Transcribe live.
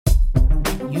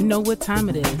know what time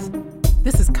it is.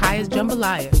 This is Kiyha's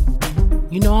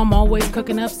Jambaliyha. You know I'm always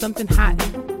cooking up something hot.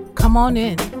 Come on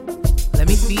in. Let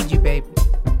me feed you, baby.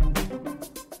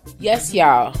 Yes,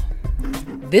 y'all.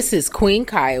 This is Queen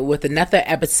Kiyha with another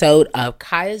episode of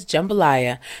Kiyha's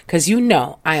Jambaliyha, because you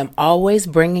know I am always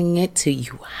bringing it to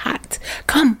you hot.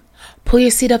 Come, pull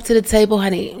your seat up to the table,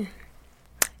 honey.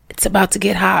 It's about to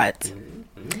get hot.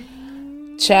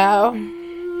 Ciao.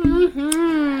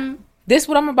 This,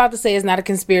 what I'm about to say, is not a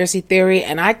conspiracy theory,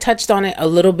 and I touched on it a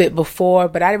little bit before,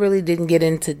 but I really didn't get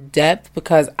into depth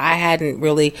because I hadn't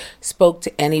really spoke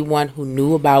to anyone who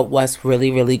knew about what's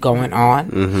really going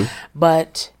on.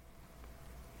 But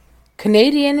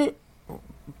Canadian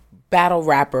battle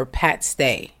rapper Pat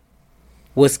Stay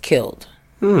was killed.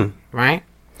 Right?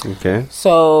 Okay.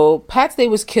 So Pat Stay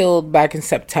was killed back in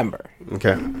September.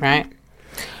 Okay. Right?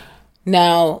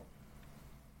 Now,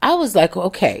 I was like,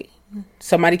 okay,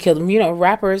 somebody killed him. You know,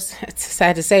 rappers, it's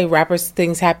sad to say,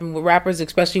 things happen with rappers,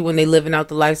 especially when they living out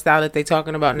the lifestyle that they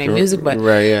talking about in their music. But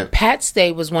right, yeah. Pat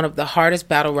Stay was one of the hardest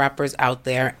battle rappers out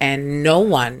there, and no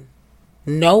one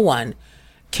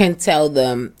can tell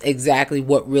them exactly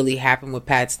what really happened with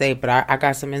Pat Stay. But I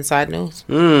got some inside news.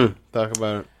 Talk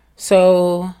about it.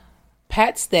 So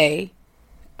Pat Stay,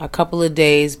 a couple of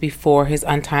days before his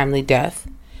untimely death,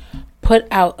 put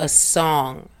out a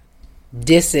song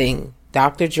dissing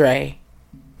Dr. Dre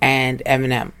and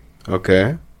Eminem.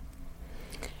 Okay.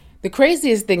 The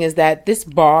craziest thing is that this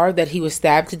bar that he was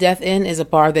stabbed to death in is a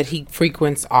bar that he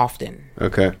frequents often.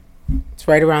 Okay. It's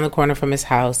right around the corner from his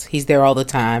house. He's there all the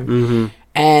time.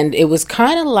 And it was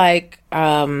kind of like,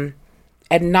 and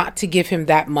not to give him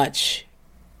that much,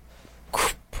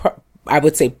 I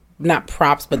would say not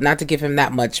props, but not to give him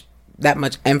that much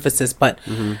emphasis. But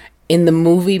in the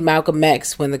movie Malcolm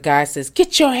X, when the guy says,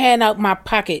 "Get your hand out my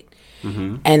pocket,"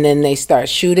 and then they start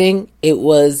shooting, it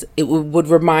would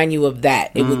remind you of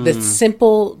that. It was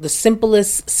the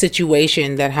simplest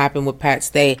situation that happened with Pat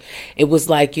Stay. It was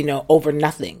like, you know, over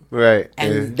nothing, right?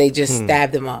 And they just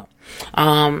stabbed him up.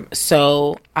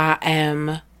 So I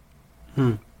am,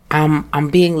 I'm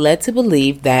being led to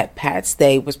believe that Pat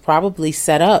Stay was probably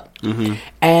set up,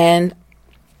 and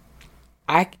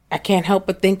I can't help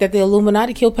but think that the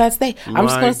Illuminati killed Pat Stay. I'm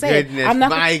just going to say it. I'm not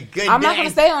going to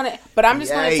stay on it, but I'm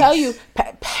just going to tell you,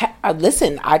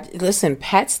 listen,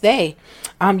 Pat Stay,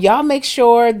 y'all make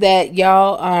sure that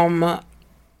y'all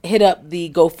hit up the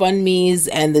GoFundMes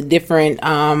and the different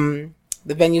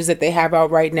the venues that they have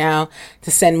out right now to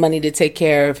send money to take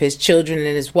care of his children and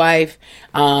his wife.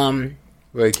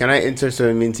 Wait, can I insert so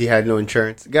it means he had no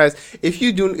insurance? Guys, if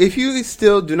you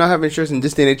still do not have insurance in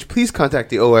this day and age, please contact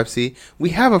the OFC.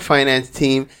 We have a finance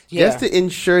team just to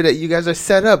ensure that you guys are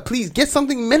set up. Please get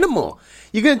something minimal.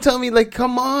 You're going to tell me, like,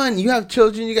 come on, you have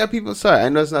children, you got people. Sorry, I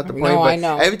know it's not the point, but I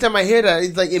know. Every time I hear that,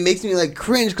 it's like, it makes me, like,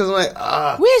 cringe because I'm like,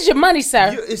 where's your money,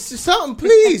 sir? It's just something,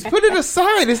 please. Put it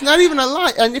aside. It's not even a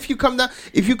lot. And if you come up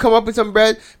with some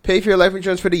bread, pay for your life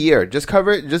insurance for the year. Just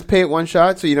cover it. Just pay it one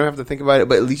shot so you don't have to think about it,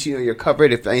 but at least you know you're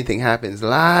covered if anything happens.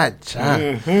 Sorry.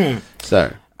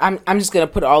 I'm just gonna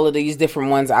put all of these different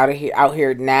ones out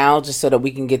here now, just so that we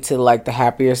can get to like the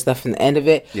happier stuff in the end of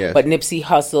it. Yes. But Nipsey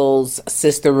Hussle's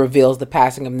sister reveals the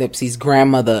passing of Nipsey's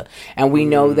grandmother, and we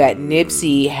know that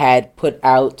Nipsey had put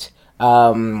out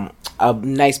a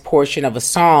nice portion of a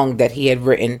song that he had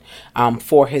written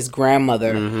for his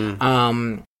grandmother.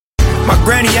 My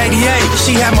granny 88,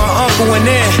 she had my uncle in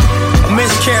there. A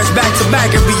miscarriage back to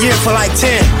back every year for like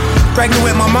 10. Pregnant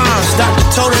with my mom's, doctor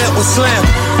told her it was slim.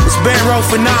 Was bed row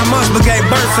for 9 months, but gave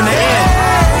birth in the end.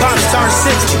 Pops turned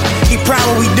 60, he proud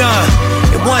what we done.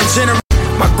 In one generation,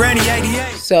 my granny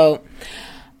 88. So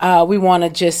we want to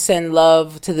just send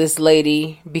love to this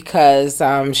lady because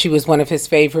she was one of his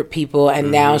favorite people, and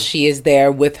now she is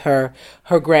there with her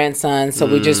grandson. So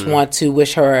we just want to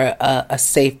wish her a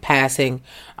safe passing.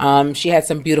 She had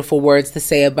some beautiful words to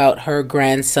say about her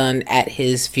grandson at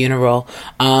his funeral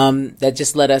that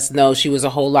just let us know she was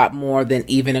a whole lot more than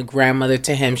even a grandmother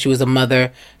to him. She was a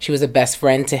mother. She was a best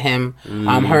friend to him.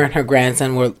 Her and her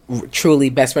grandson were truly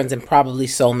best friends and probably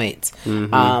soulmates.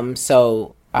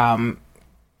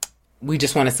 We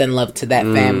just want to send love to that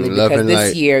family because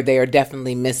this year they are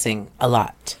definitely missing a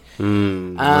lot. Love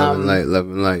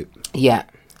and light. Yeah.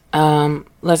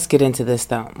 Let's get into this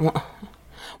though.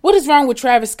 What is wrong with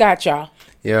Travis Scott, y'all?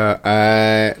 Yeah,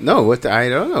 I don't know what's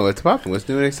popping. What's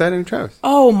new and exciting with Travis?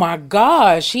 Oh my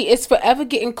gosh, he is forever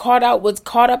getting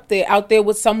out there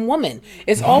with some woman.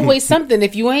 It's always something.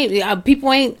 If you ain't,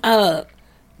 people ain't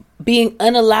being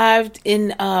unalived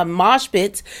in mosh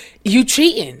pits, you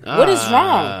cheating. What is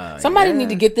wrong? Somebody need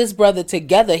to get this brother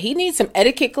together. He needs some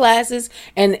etiquette classes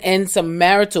and some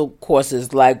marital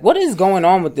courses. Like, what is going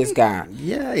on with this guy?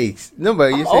 Yikes. No,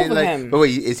 but you're saying like, him. But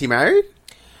wait, is he married?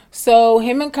 So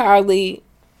him and Kylie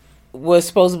was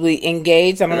supposedly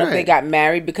engaged. I don't know if they got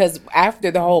married, because after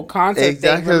the whole concert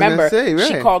thing, remember,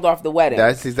 she called off the wedding.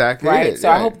 That's exactly right. So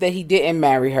I hope that he didn't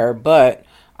marry her. But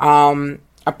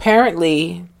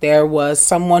apparently there was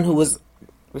someone who was,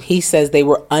 he says they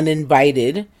were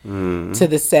uninvited to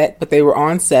the set, but they were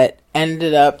on set,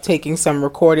 ended up taking some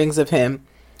recordings of him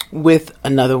with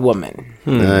another woman.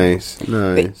 Nice.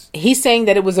 He's saying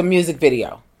that it was a music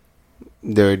video.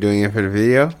 They were doing it for the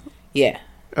video? Yeah.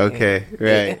 Okay,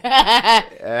 right.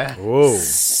 Whoa. I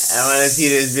want to see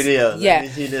this video. Yeah. Let me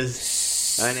see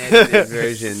this unedited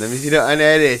version. Let me see the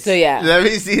unedited. So, yeah. Let me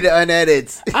see the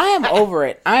unedits. I am over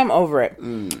it.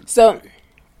 So,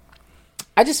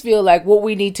 I just feel like what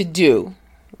we need to do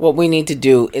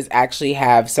is actually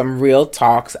have some real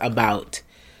talks about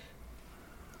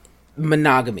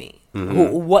monogamy.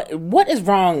 What is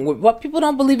wrong with what people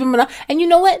don't believe in monogamy? And you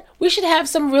know what? We should have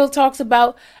some real talks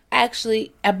about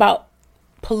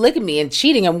polygamy and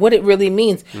cheating and what it really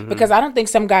means, because I don't think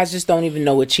some guys just don't even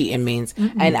know what cheating means.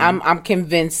 And I'm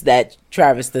convinced that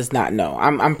Travis does not know.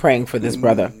 I'm praying for this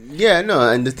brother. Yeah, no,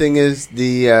 and the thing is,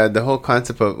 the whole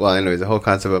concept of, the whole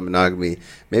concept of monogamy,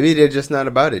 maybe they're just not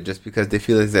about it just because they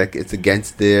feel like it's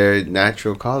against their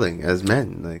natural calling as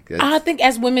men. Like, I think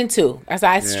as women too, as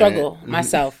I struggle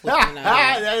myself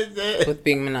with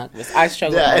being monogamous. I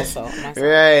struggle also myself.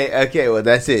 Right, okay, well,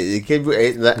 that's it. It can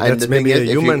be, that's maybe a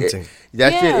human thing.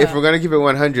 That's it. If we're going to keep it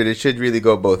 100, it should really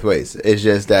go both ways. It's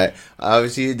just that,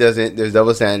 obviously, it doesn't. There's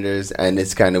double standards, and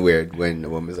it's kind of weird when a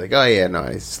woman's like, oh, yeah, no,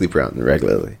 I sleep around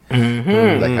regularly.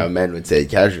 Like how men would say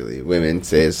casually. Women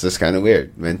say it's just kind of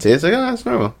weird. Men say it's like, oh, that's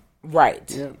normal. Right.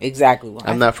 Yeah. Exactly. Well,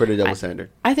 I'm not for the double standard.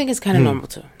 I think it's kind of normal,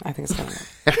 too. I think it's kind of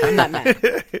normal. I'm not mad.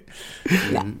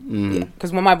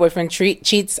 Because when my boyfriend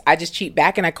cheats, I just cheat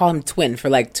back, and I call him twin for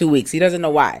like 2 weeks. He doesn't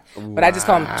know why, but I just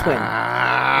call him twin.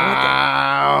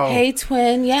 Hey,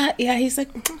 twin. Yeah. He's like,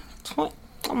 twin.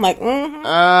 I'm like,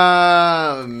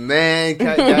 oh, man.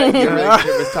 Your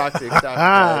relationship is toxic. That's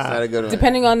not a good one.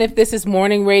 Depending on if this is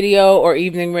morning radio or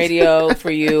evening radio for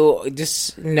you,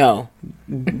 just no.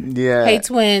 Yeah. Hey,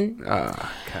 twin.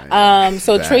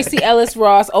 So Tracee Ellis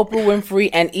Ross, Oprah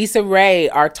Winfrey, and Issa Rae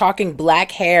are talking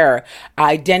black hair,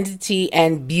 identity,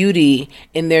 and beauty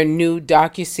in their new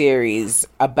docuseries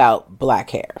about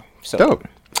black hair. So dope.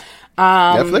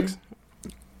 Netflix?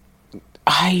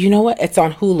 You know what? It's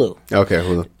on Hulu. Okay,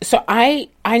 Hulu. So I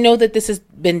know that this has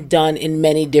been done in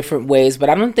many different ways, but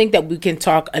I don't think that we can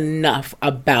talk enough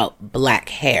about black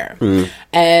hair.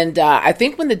 And I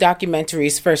think when the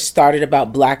documentaries first started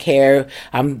about black hair,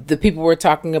 the people were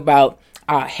talking about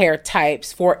hair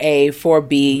types, 4A,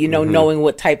 4B, knowing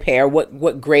what type hair,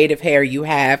 what grade of hair you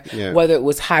have, whether it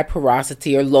was high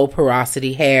porosity or low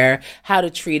porosity hair, how to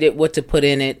treat it, what to put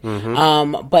in it.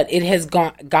 But it has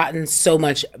gotten so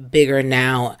much bigger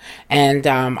now. And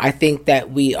I think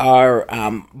that we are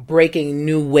breaking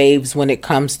new waves when it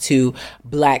comes to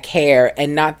black hair.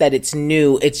 And not that it's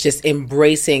new, it's just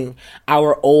embracing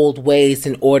our old ways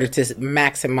in order to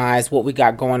maximize what we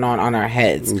got going on our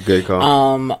heads. Good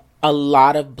call. A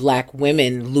lot of black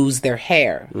women lose their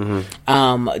hair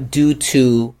due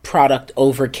to product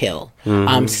overkill,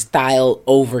 style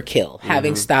overkill,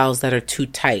 having styles that are too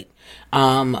tight.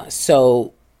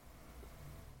 So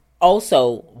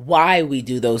also why we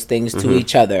do those things to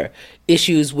each other,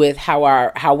 issues with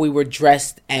how we were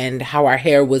dressed and how our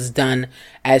hair was done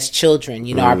as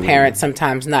children. Our parents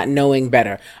sometimes not knowing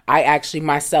better. I actually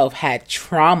myself had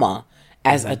trauma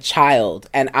as a child,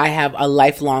 and I have a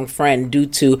lifelong friend due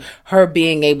to her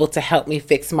being able to help me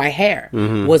fix my hair.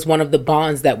 Was one of the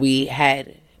bonds that we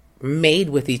had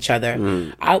made with each other.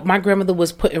 My grandmother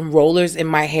was putting rollers in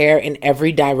my hair in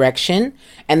every direction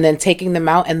and then taking them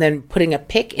out and then putting a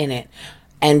pick in it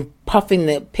and puffing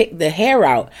the hair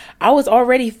out. I was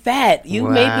already fat. You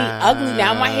made me ugly.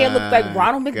 Now my hair looked like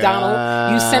Ronald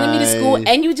McDonald. You sending me to school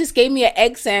and you just gave me an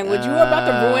egg sandwich. You were about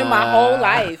to ruin my whole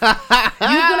life.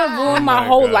 You're gonna ruin my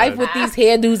whole life with these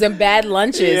hairdos and bad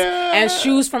lunches and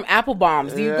shoes from Apple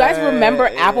Bombs. Do you guys remember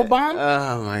Apple Bomb?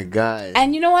 Oh my God.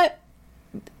 And you know what?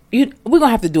 We're gonna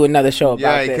have to do another show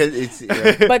about this.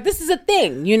 But this is a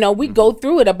thing, we go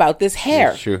through it about this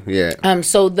hair. It's true, yeah.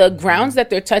 So the grounds that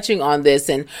they're touching on this,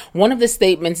 and one of the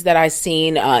statements that I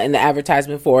seen in the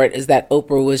advertisement for it is that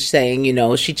Oprah was saying,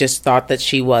 she just thought that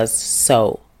she was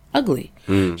so ugly.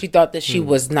 She thought that she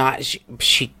was not.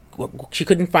 She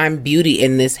couldn't find beauty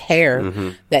in this hair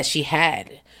that she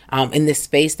had. in this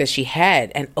space that she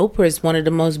had. And Oprah is one of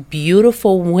the most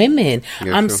beautiful women.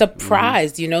 Yeah, I'm true.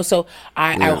 surprised, you know. So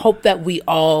I hope that we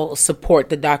all support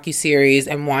the docuseries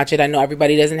and watch it. I know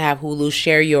everybody doesn't have Hulu.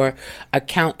 Share your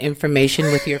account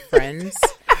information with your friends.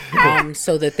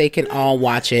 So that they can all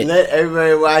watch it. Let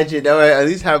everybody watch it. At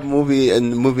least have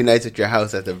movie nights at your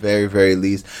house at the very, very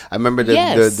least. I remember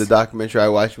the documentary I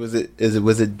watched. Was it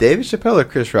David Chappelle or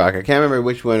Chris Rock? I can't remember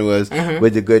which one it was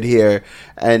with the good hair,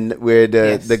 and where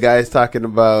the guy's talking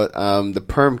about the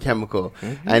perm chemical,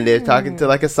 and they're talking to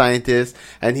like a scientist,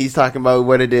 and he's talking about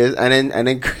what it is, and then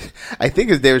I think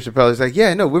it's David Chappelle. He's like,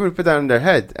 yeah, no, women put that on their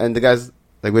head, and the guy's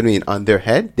like, what do you mean on their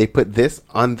head? They put this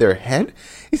on their head?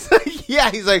 He's like,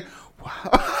 yeah. He's like, wow.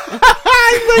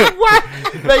 He's like, what?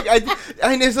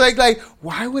 And it's like,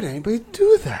 why would anybody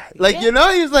do that? Like, you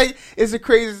know, he's like, it's the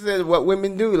craziest thing what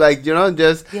women do. Like, you know,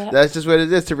 that's just what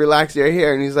it is, to relax your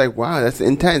hair. And he's like, wow, that's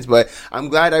intense. But I'm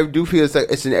glad. I do feel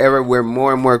it's an era where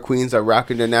more and more queens are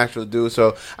rocking their natural do.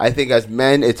 So I think as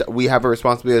men, we have a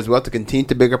responsibility as well to continue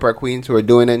to big up our queens who are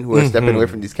doing it, who are stepping away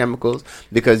from these chemicals,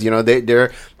 because, you know,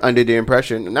 they're under the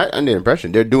impression, not under the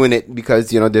impression, they're doing it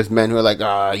because, you know, there's men who are like,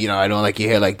 you know, I don't like your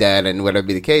hair like that, and whatever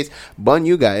be the case. Bun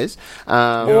you guys.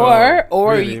 Or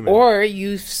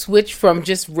you switch from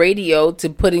just radio to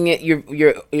putting it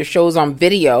your shows on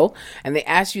video, and they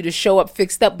ask you to show up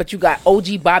fixed up, but you got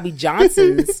OG Bobby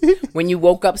Johnson's when you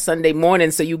woke up Sunday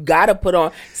morning, so you gotta put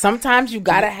on. Sometimes you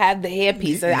gotta have the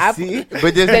hairpiece. But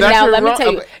now let me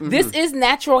tell you, this is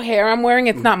natural hair I'm wearing.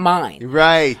 It's not mine,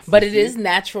 right? But it is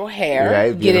natural hair.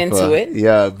 Right, get into it.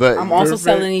 Yeah, but I'm also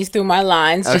selling these through my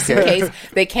lines just in case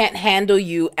they can't handle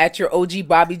you at your OG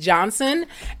Bobby Johnson,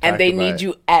 and they need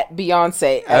you at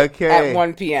Beyonce at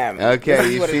 1 p.m.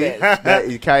 Okay, you see,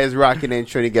 Kiyha's rocking and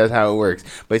trying to guess how it works.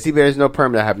 But see, there's no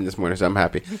perm that happened this morning, so I'm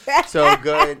happy. So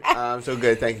good, so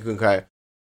good. Thank you, Kiyha.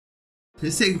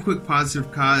 Let's take a quick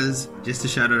positive cause just to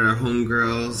shout out our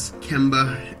homegirls,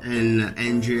 Kemba and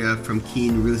Andrea from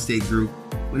Keen Real Estate Group.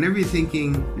 Whenever you're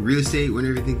thinking real estate,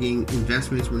 whenever you're thinking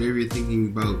investments, whenever you're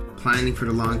thinking about planning for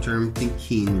the long term, think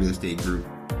Keen Real Estate Group.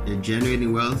 They're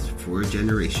generating wealth for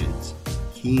generations.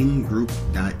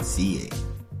 KeenGroup.ca.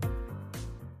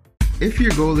 If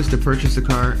your goal is to purchase a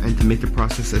car and to make the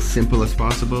process as simple as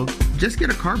possible, just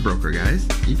get a car broker, guys.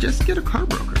 You just get a car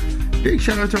broker. Big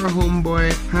shout out to our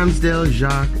homeboy, Hamsdale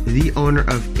Jacques, the owner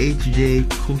of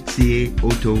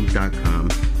HJCourtierAuto.com.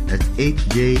 That's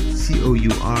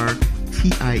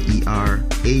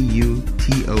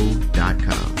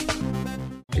HJCourtierAuto.com.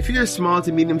 If you're a small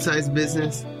to medium-sized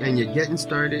business and you're getting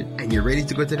started and you're ready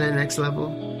to go to that next level,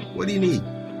 what do you need?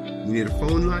 You need a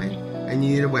phone line and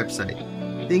you need a website.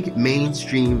 Think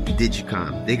Mainstream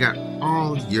Digicom. They got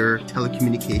all your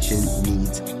telecommunication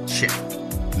needs checked.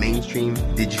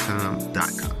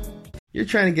 MainstreamDigicom.com. You're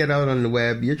trying to get out on the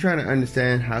web. You're trying to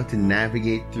understand how to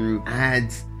navigate through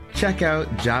ads. Check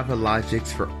out Java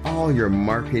Logics for all your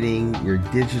marketing, your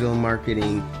digital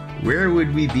marketing. Where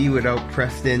would we be without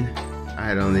Preston?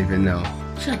 I don't even know.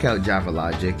 Check out Java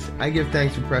Logics. I give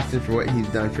thanks to Preston for what he's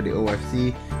done for the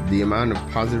OFC. The amount of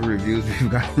positive reviews we've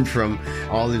gotten from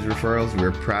all his referrals,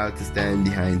 we're proud to stand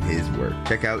behind his work.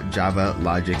 Check out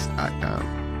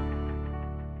javalogics.com.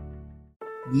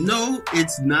 No,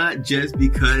 it's not just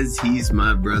because he's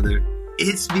my brother.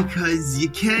 It's because you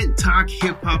can't talk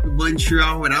hip-hop in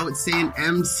Montreal without saying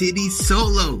M City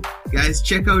Solo. Guys,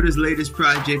 check out his latest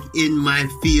project, In My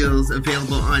Fields,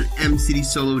 available on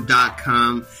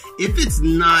mcitysolo.com. If it's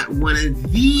not one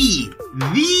of the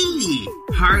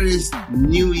hardest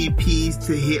new EPs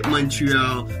to hit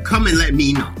Montreal, come and let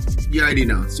me know. You already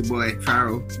know. It's your boy,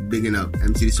 Pharaoh, bigging up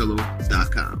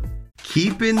mcitysolo.com.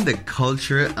 Keeping the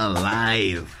culture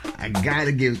alive. I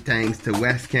gotta give thanks to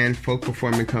West Can Folk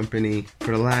Performing Company.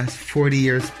 For the last 40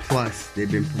 years plus, they've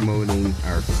been promoting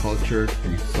our culture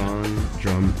through song,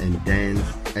 drum, and dance,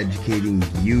 educating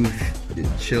youth, the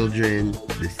children,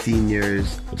 the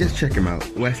seniors. Just check them out,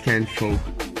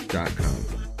 westcanfolk.com.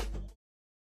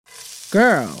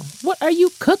 Girl, what are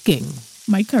you cooking?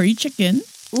 My curry chicken.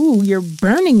 Ooh, you're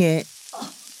burning it.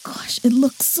 Oh, gosh, it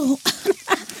looks so...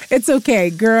 It's okay,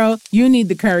 girl. You need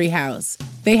the Curry House.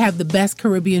 They have the best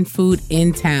Caribbean food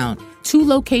in town. 2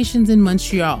 locations in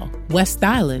Montreal, West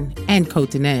Island, and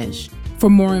Côte-de-Neige. For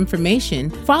more information,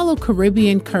 follow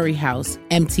Caribbean Curry House,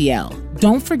 MTL.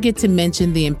 Don't forget to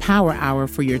mention the Empower Hour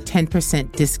for your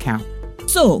 10% discount.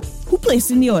 So, who placed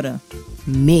in the order?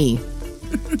 Me.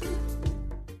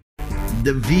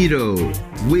 DeVito,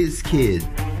 WizKid,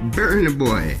 Burna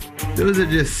Boy. Those are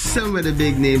just some of the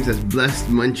big names that's blessed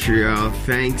Montreal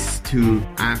thanks to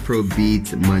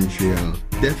Afrobeats Montreal.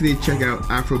 Definitely check out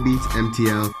Afrobeats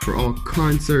MTL for all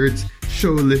concerts,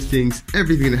 show listings,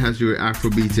 everything that has to do with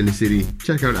Afrobeats in the city.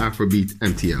 Check out Afrobeats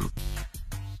MTL.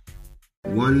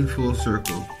 One full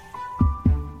circle.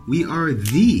 We are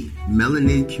the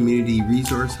Melanated Community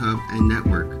Resource Hub and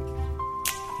Network.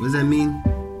 What does that mean?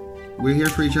 We're here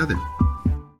for each other.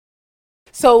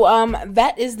 So,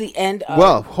 that is the end of...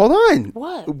 Well, hold on.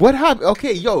 What happened?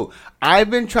 Okay, I've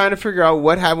been trying to figure out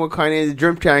what happened with Kanye and the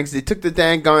drink tanks. They took the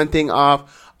dang gone thing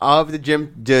off of the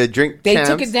drink They champs.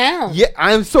 took it down. Yeah,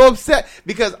 I'm so upset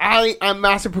because I'm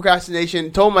master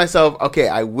procrastination. Told myself, okay,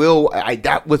 I will.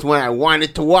 That was when I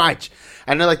wanted to watch.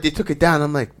 And they're like, they took it down.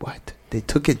 I'm like, what? They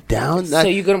took it down? So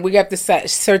we have to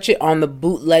search it on the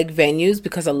bootleg venues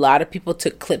because a lot of people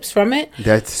took clips from it.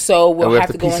 So we'll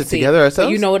have to go and see. Together ourselves?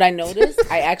 You know what I noticed?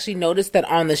 I actually noticed that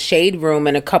on the Shade Room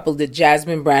and the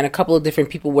Jasmine brand, a couple of different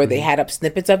people where they had up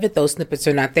snippets of it. Those snippets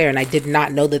are not there, and I did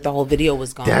not know that the whole video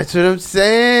was gone. That's what I'm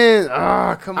saying.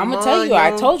 Oh, come on. I'm gonna tell you.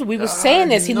 I told you we were saying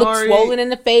this. He looked swollen in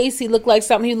the face. He looked like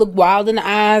something. He looked wild in the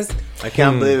eyes. I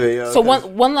can't believe it. So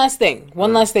one last thing.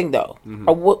 One last thing though.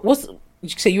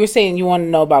 So you were saying you want to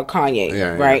know about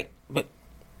Kanye, right? Yeah.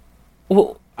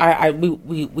 But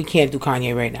we can't do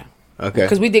Kanye right now. Okay.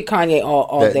 Because we did Kanye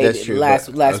all day last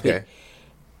week.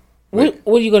 What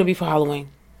are you going to be for Halloween?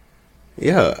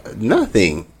 Yeah,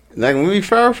 nothing. Like when we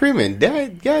Farrell Freeman,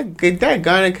 Dad gone and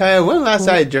Kanye. When last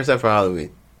time I dressed up for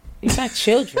Halloween? You got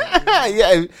children.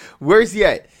 Yeah, worse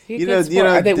yet. What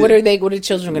are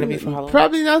children going to be for Halloween?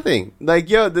 Probably nothing. Like,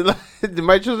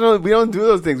 my children, we don't do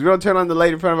those things. We don't turn on the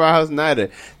light in front of our house neither.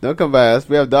 Don't come by us.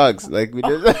 We have dogs. Like, we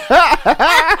just...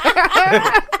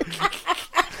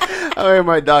 I hear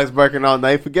my dog's barking all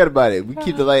night. Forget about it. We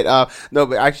keep the light off. No,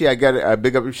 but actually, I got a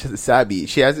big up to Sabi.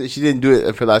 She didn't do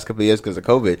it for the last couple of years because of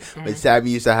COVID. Mm-hmm. But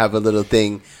Sabi used to have a little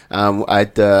thing at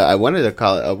one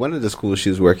of the schools she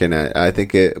was working at. I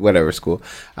think whatever school,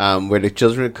 where the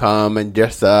children would come and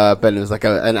dress up, and it was like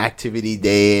an activity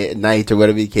day at night or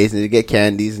whatever the case, and they get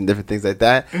candies and different things like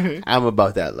that. Mm-hmm. I'm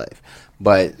about that life.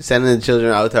 But sending the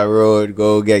children out to the road,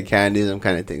 go get candies, them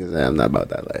kind of things, I'm not about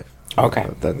that life. Okay,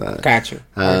 got you.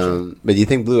 But do you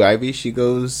think Blue Ivy, she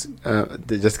goes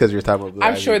just because you're talking about Blue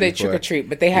Ivy? I'm sure they trick or treat,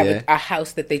 but they have a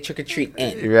house that they trick or treat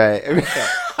in. Right. Okay.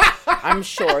 I'm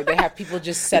sure they have people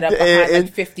just set up behind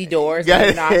like 50 doors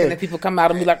and knock, and then people come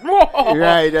out and be like, "Whoa!"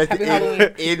 Right,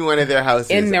 in one of their houses.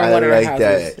 In one of their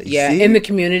houses, See? in the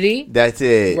community. That's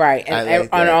it. Right,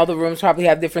 and all the rooms probably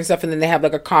have different stuff, and then they have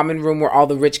like a common room where all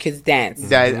the rich kids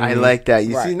dance. I like that.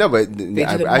 You see, no, but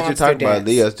I should talk about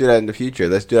it. Let's do that in the future.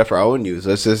 Let's do that for our own use.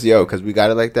 Let's just because we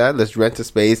got it like that. Let's rent a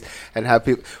space and have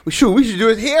people. We should do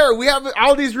it here. We have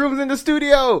all these rooms in the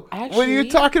studio. Actually, what are you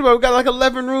talking about? We got like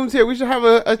 11 rooms here. We should have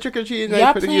a trick or treat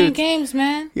night for the youth. Games,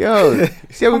 man. Yo,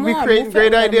 see how we be creating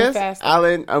great ideas?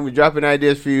 Alan, I'm dropping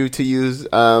ideas for you to use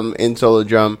in Solo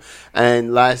Drum.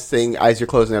 And last thing, as you're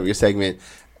closing up your segment,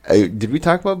 did we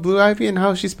talk about Blue Ivy and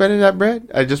how she's spending that bread?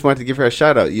 I just wanted to give her a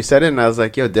shout out. You said it, and I was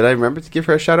like, yo, did I remember to give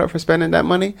her a shout out for spending that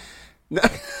money?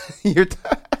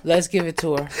 Let's give it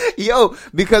to her. Yo,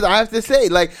 because I have to say,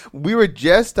 like, we were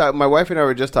just my wife and I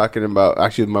were just talking about,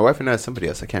 actually, my wife and I, somebody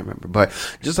else, I can't remember, but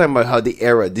just talking about how the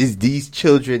era, these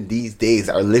children these days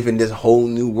are living this whole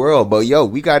new world. But yo,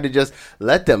 we got to just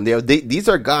let them. These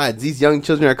are gods. These young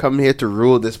children are coming here to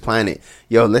rule this planet.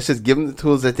 Yo, let's just give them the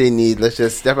tools that they need. Let's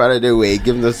just step out of their way,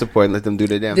 give them the support, and let them do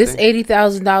their damn thing. This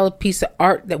 $80,000 piece of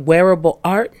art, that wearable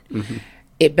art,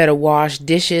 it better wash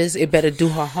dishes. It better do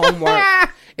her homework.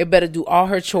 It better do all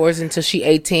her chores until she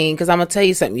 18. Because I'm going to tell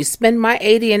you something. You spend my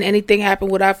 80 and anything happen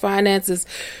with our finances,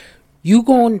 you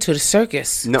going to the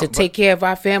circus to take care of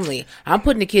our family. I'm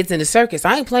putting the kids in the circus.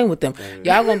 I ain't playing with them.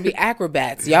 Y'all going to be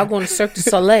acrobats. Y'all going to Cirque du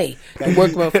Soleil to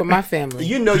work for my family.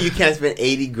 You know you can't spend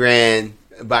 $80,000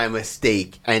 by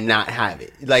mistake and not have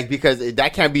it, like, because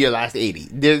that can't be your last 80.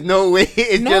 There's no way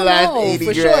it's your last 80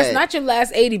 for sure it's not your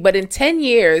last 80, but in 10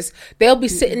 years they'll be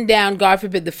sitting down, God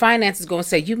forbid, the finance is going to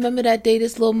say, you remember that day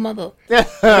this little mother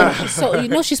so you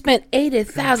know she spent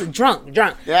 80,000 drunk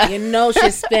you know she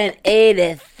spent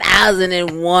 80,000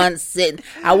 in one sitting.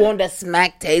 I want that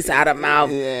smack taste out of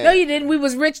mouth. No you didn't. We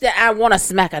was rich that I want to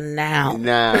smack her now.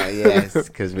 Yes,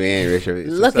 because we ain't rich.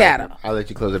 Look at her. I'll let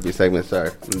you close up your segment. Sorry,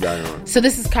 I'm done. So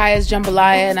this is Kiyha's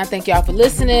Jambaliyha, and I thank y'all for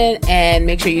listening, and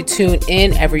make sure you tune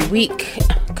in every week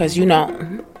because you know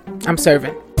I'm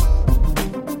serving.